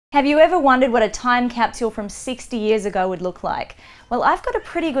Have you ever wondered what a time capsule from 60 years ago would look like? Well, I've got a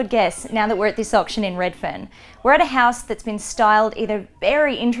pretty good guess now that we're at this auction in Redfern. We're at a house that's been styled either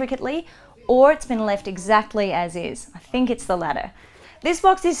very intricately or it's been left exactly as is. I think it's the latter. This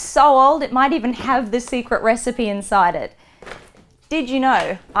box is so old it might even have the secret recipe inside it. Did you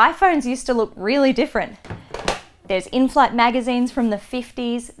know iPhones used to look really different? There's in-flight magazines from the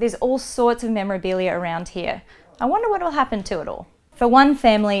 50s. There's all sorts of memorabilia around here. I wonder what will happen to it all. For one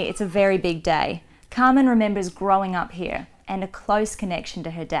family, it's a very big day. Carmen remembers growing up here and a close connection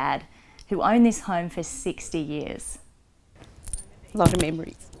to her dad, who owned this home for 60 years. A lot of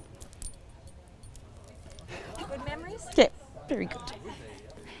memories. Good memories? Yeah, very good.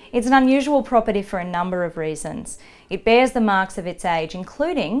 It's an unusual property for a number of reasons. It bears the marks of its age,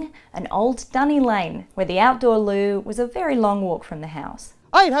 including an old dunny lane where the outdoor loo was a very long walk from the house.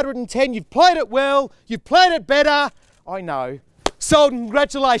 810, you've played it well, you've played it better. I know. Sold,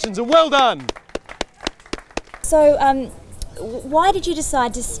 congratulations and well done. So, why did you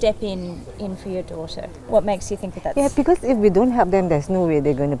decide to step in for your daughter? What makes you think that that's... Yeah, because if we don't help them, there's no way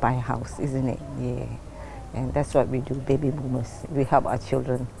they're going to buy a house, isn't it? Yeah. And that's what we do, baby boomers. We help our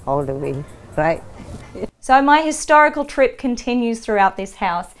children all the way, right? So my historical trip continues throughout this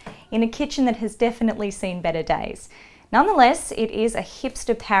house in a kitchen that has definitely seen better days. Nonetheless, it is a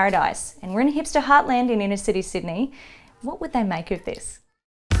hipster paradise, and we're in hipster heartland in inner city Sydney. What would they make of this?